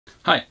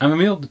Hi, I'm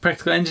Emil, the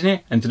practical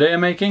engineer, and today I'm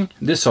making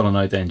this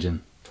solenoid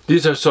engine.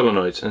 These are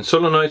solenoids, and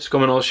solenoids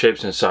come in all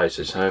shapes and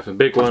sizes. I have a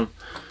big one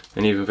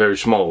and even very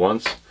small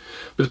ones.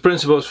 But the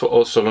principle is for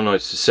all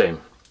solenoids the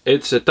same.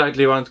 It's a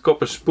tightly wound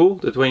copper spool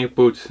that when you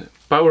put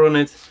power on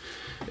it,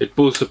 it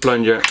pulls the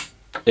plunger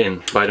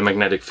in by the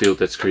magnetic field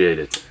that's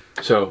created.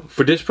 So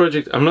for this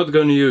project I'm not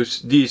going to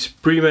use these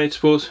pre-made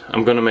spools,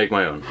 I'm going to make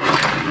my own.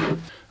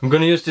 I'm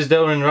going to use this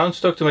Delrin round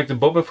stock to make the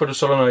bobbin for the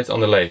solenoid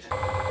on the lathe.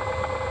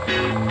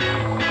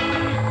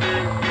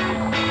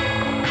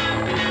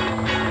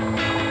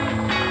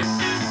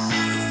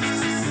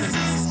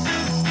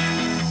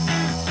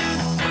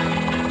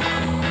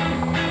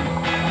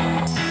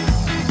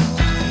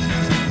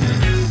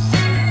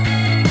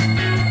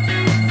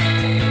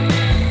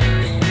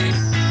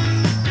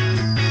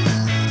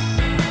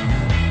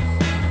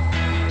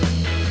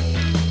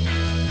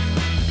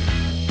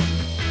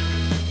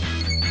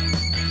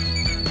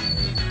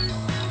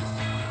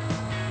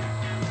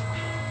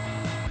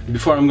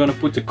 Before I'm going to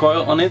put the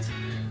coil on it,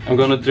 I'm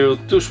going to drill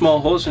 2 small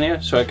holes in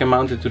here so I can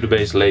mount it to the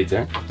base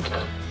later.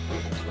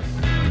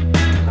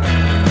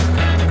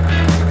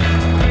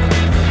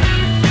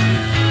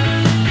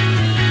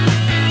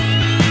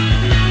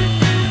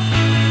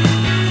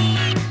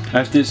 I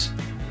have this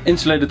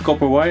insulated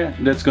copper wire,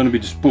 that's going to be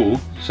the spool,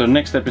 so the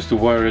next step is to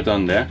wire it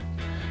on there.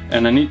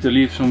 And I need to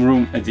leave some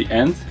room at the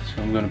end,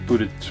 so I'm going to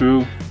put it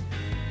through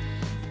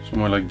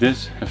somewhere like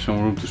this, have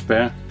some room to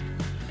spare,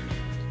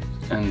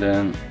 and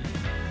then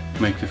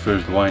make the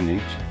first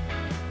windings.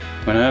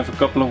 When I have a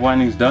couple of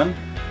windings done,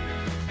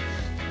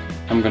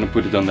 I'm gonna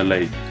put it on the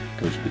lathe.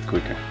 It goes a bit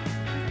quicker.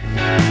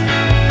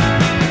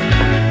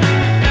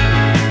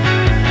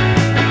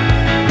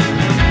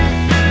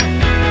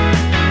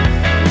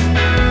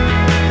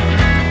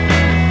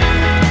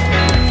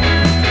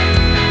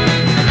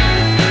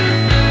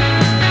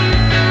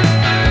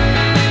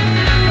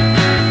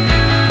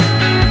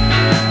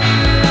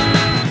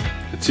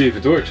 Let's see if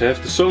it works. I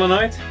have the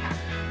solenoid,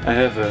 I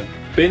have a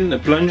pin, a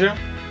plunger,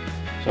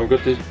 so I've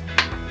got this.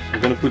 I'm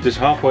gonna put this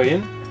halfway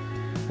in,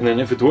 and then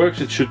if it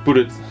works it should put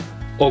it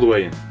all the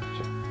way in.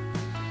 So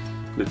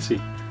let's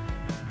see.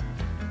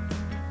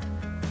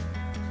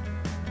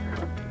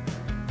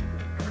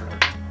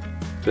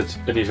 That's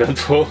an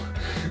eventful.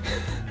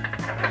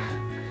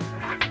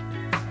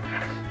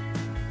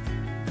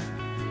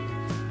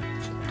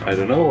 I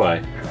don't know why.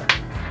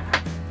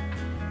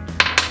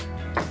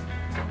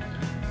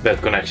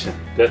 Bad connection,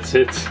 that's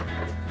it.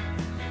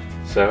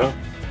 So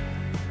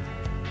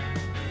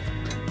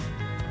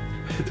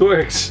it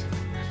works.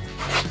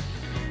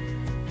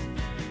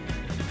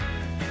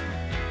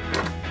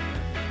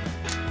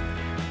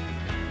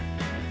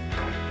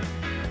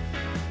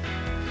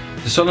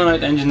 The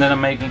solenoid engine that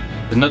I'm making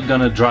is not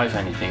gonna drive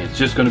anything, it's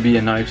just gonna be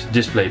a nice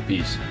display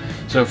piece.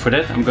 So for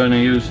that I'm gonna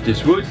use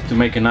this wood to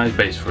make a nice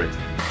base for it.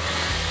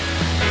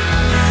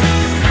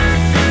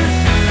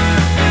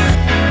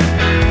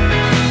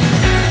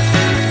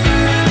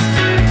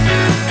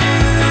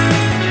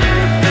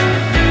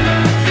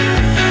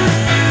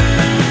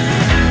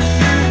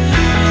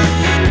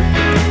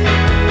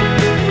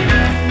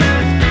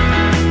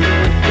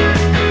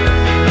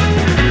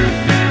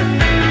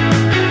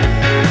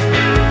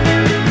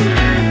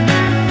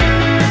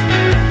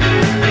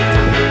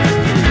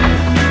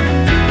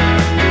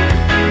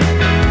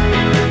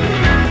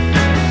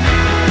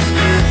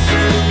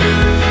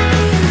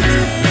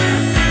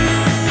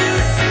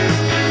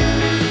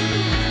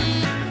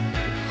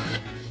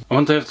 I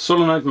want to have the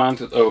solenoid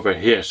mounted over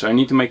here, so I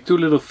need to make 2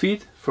 little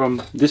feet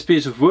from this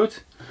piece of wood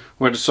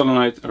where the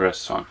solenoid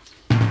rests on.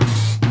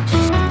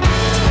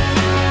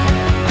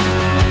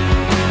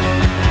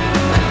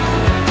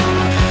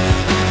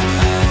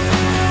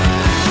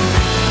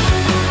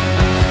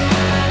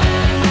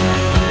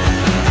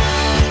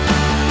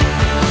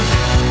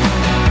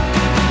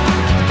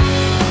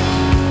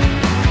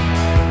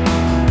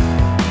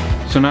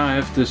 So now I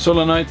have the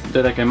solenoid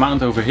that I can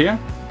mount over here.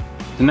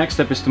 The next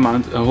step is to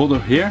mount a holder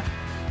here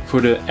for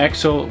the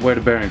axle where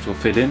the bearings will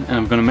fit in, and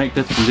I'm going to make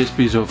that from this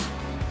piece of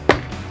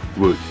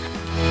wood.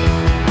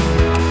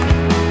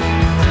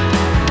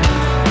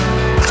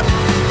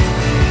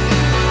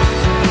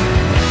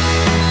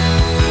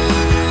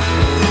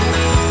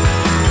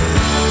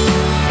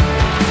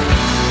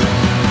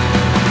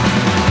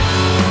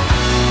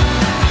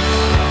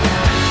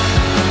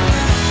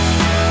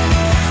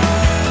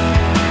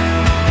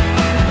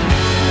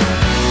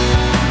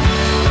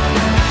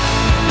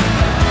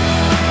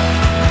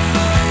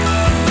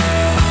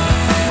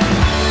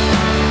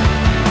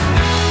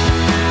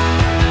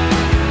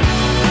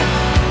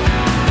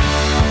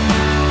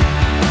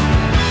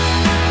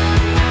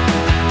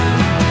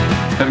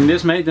 Having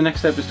this made, the next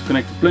step is to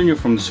connect the plunger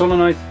from the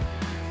solenoid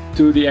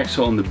to the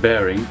axle on the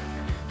bearing,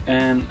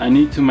 and I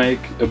need to make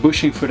a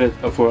bushing for that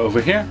for over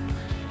here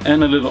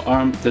and a little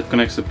arm that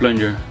connects the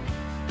plunger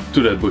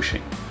to that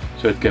bushing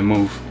so it can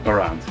move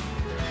around.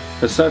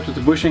 Let's start with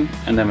the bushing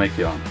and then make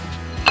the arm.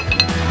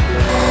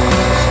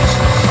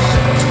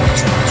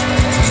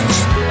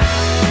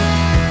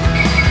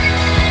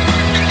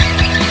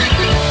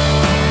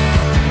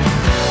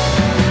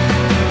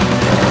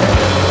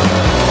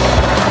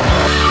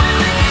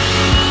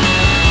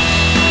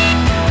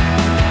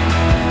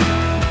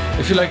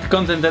 you like the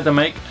content that I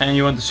make and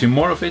you want to see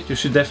more of it, you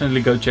should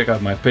definitely go check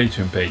out my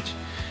Patreon page.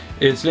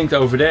 It's linked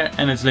over there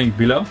and it's linked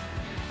below.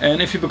 And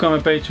if you become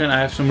a patron, I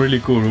have some really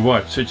cool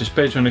rewards, such as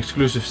Patreon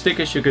exclusive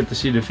stickers. You get to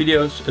see the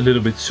videos a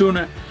little bit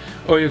sooner,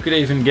 or you could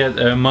even get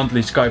a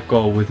monthly Skype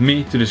call with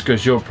me to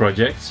discuss your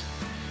projects.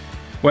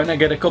 When I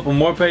get a couple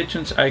more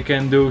patrons, I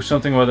can do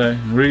something what I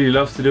really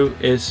love to do,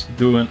 is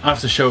do an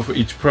after show for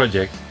each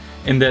project.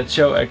 In that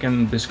show I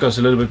can discuss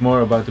a little bit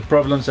more about the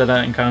problems that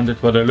I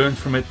encountered, what I learned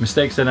from it,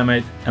 mistakes that I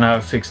made and how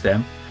I fixed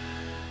them.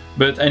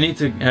 But I need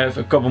to have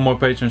a couple more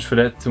patrons for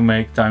that to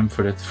make time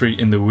for that 3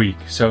 in the week.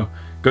 So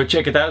go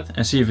check it out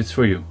and see if it's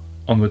for you.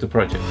 On with the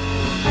project.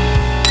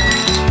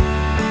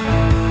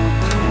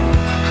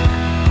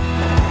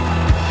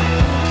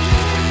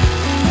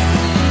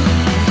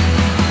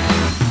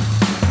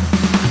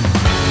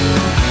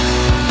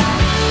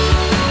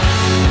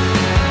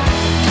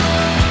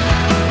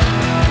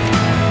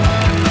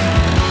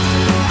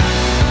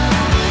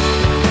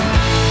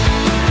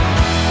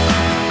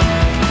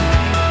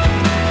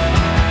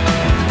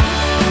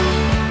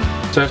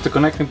 So I have the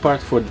connecting part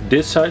for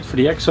this side, for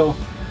the axle,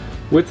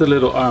 with the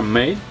little arm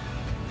made,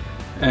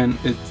 and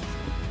it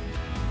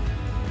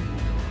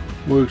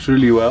works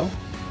really well.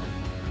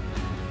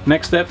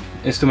 Next step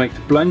is to make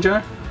the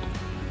plunger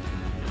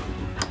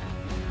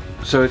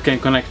so it can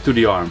connect to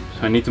the arm.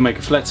 So I need to make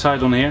a flat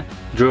side on here,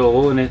 drill a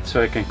hole in it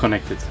so I can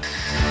connect it.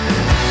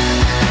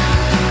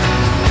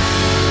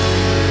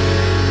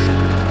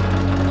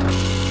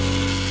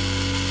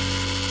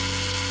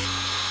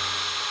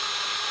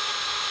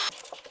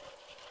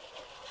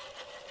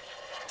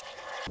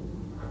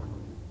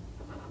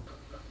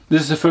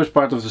 This is the first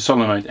part of the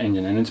solenoid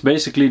engine, and it's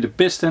basically the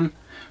piston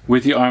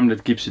with the arm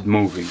that keeps it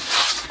moving.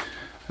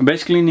 I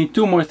basically need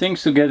 2 more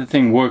things to get the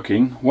thing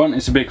working. One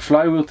is a big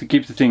flywheel to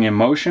keep the thing in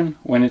motion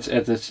when it's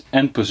at its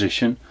end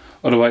position,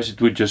 otherwise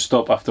it would just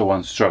stop after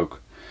 1 stroke.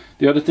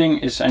 The other thing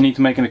is I need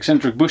to make an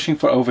eccentric bushing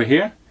for over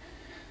here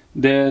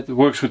that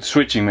works with the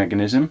switching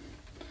mechanism,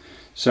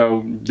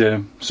 so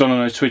the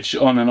solenoid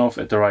switches on and off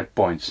at the right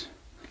points.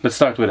 Let's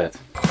start with that.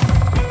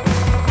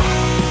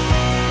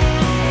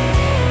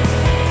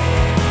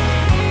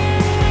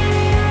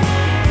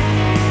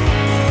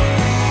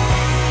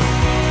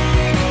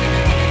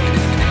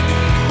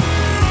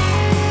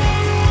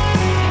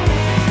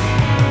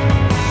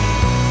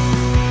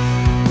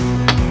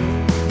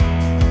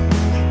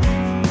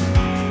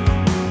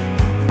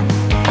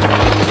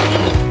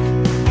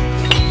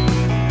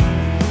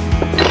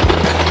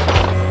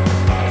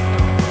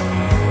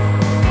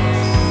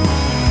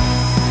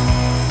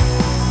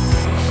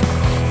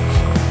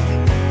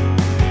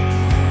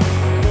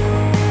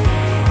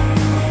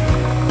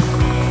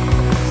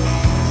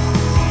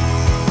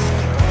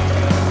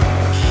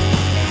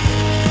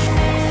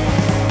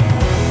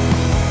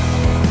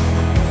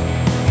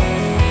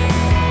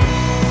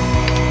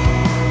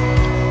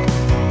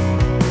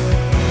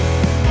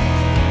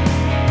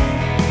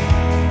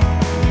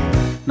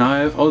 Now I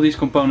have all these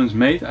components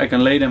made, I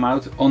can lay them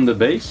out on the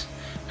base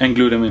and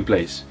glue them in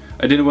place.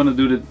 I didn't want to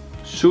do that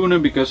sooner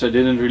because I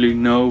didn't really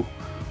know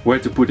where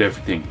to put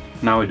everything.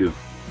 Now I do.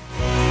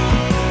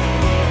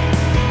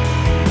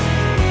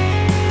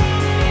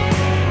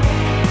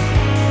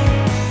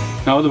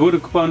 Now all the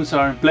wooden components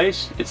are in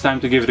place, it's time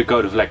to give it a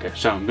coat of lacquer.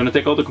 So I'm going to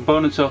take all the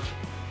components off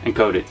and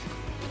coat it.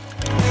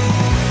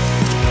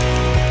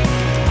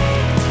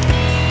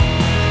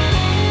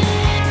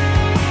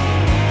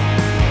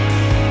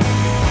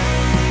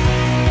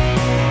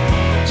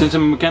 Since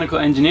I'm a mechanical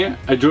engineer,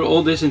 I drew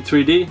all this in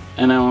 3D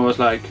and then I was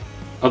like,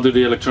 I'll do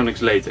the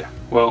electronics later.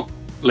 Well,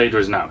 later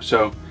is now,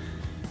 so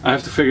I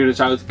have to figure this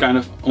out kind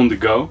of on the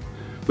go.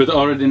 But I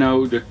already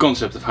know the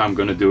concept of how I'm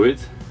gonna do it.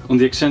 On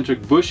the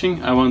eccentric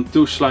bushing I want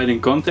 2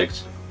 sliding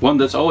contacts. One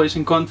that's always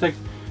in contact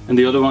and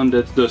the other one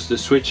that does the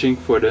switching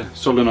for the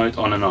solenoid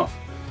on and off.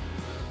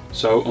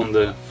 So on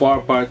the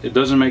far part it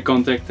doesn't make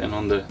contact and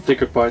on the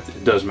thicker part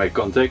it does make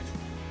contact.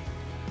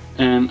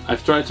 And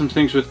I've tried some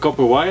things with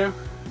copper wire.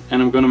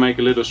 And I'm gonna make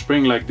a little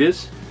spring like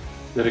this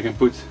that I can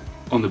put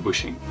on the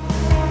bushing.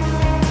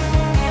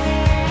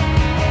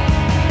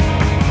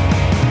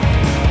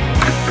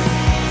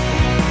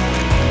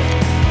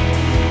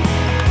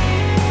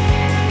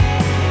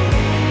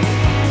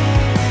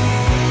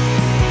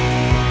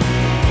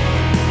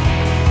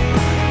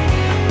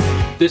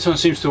 This one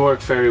seems to work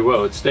very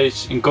well. It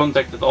stays in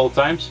contact at all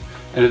times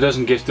and it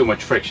doesn't give too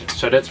much friction,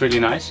 so that's really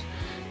nice.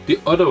 The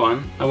other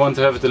one, I want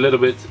to have it a little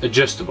bit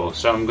adjustable,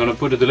 so I'm gonna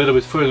put it a little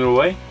bit further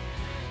away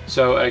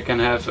so I can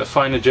have a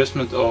fine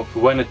adjustment of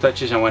when it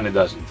touches and when it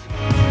doesn't.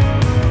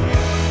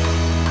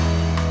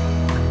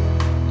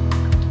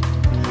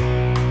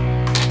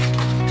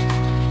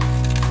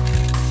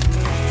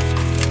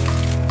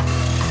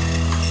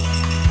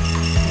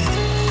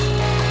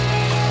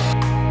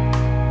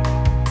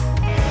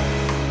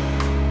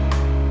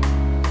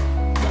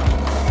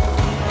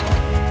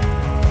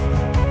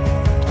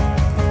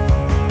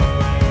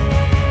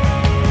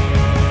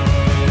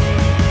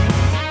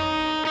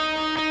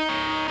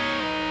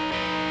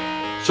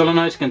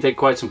 Solenoids can take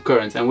quite some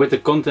current, and with the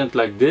content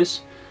like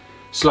this,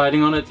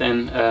 sliding on it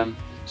and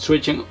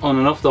switching on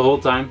and off the whole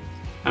time,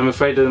 I'm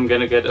afraid that I'm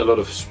gonna get a lot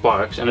of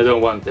sparks and I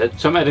don't want that.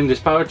 So I'm adding this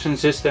power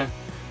transistor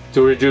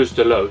to reduce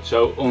the load.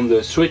 So on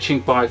the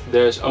switching part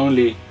there's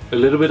only a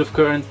little bit of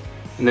current,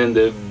 and then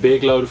the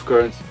big load of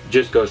current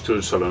just goes through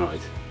the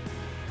solenoid.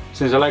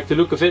 Since I like the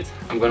look of it,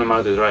 I'm gonna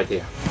mount it right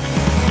here.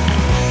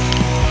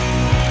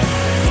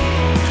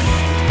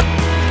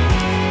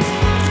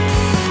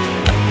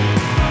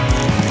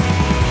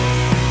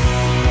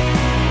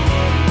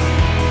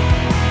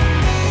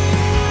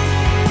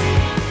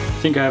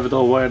 I think I have it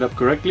all wired up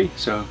correctly,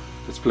 so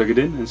let's plug it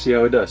in and see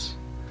how it does.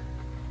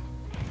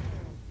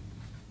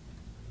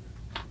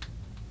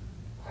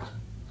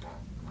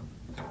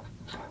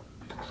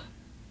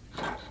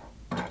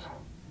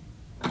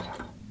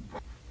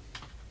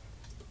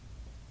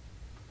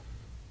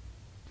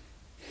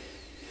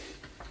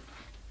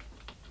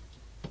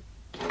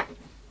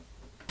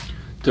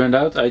 Turned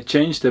out I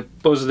changed the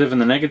positive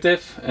and the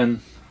negative and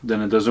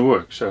then it doesn't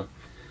work. So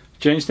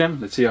change them,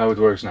 let's see how it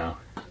works now.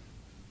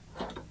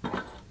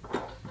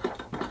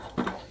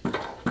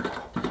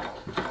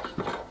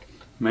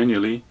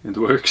 Manually it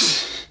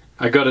works.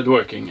 I got it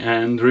working,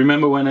 and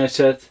remember when I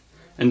said,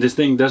 and this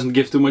thing doesn't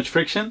give too much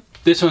friction?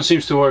 This one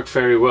seems to work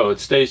very well. It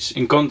stays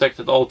in contact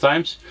at all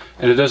times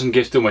and it doesn't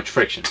give too much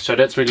friction, so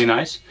that's really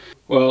nice.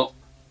 Well,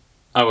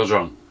 I was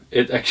wrong.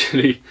 It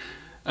actually,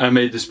 I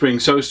made the spring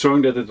so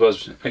strong that it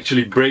was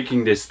actually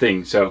breaking this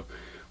thing. So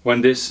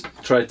when this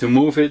tried to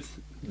move it,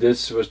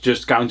 this was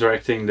just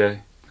counteracting the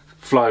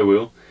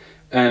flywheel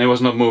and it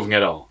was not moving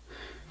at all.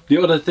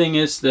 The other thing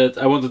is that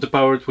I wanted to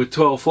power it with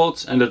 12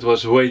 volts and that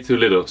was way too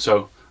little.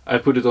 So I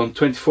put it on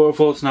 24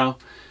 volts now,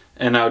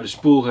 and now the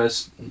spool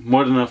has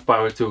more than enough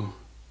power to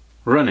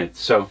run it.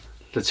 So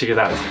let's check it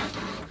out.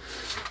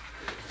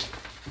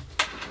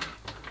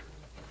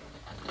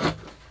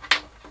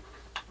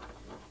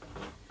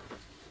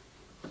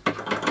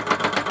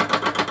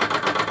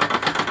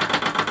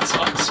 It's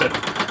awesome.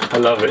 I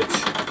love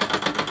it.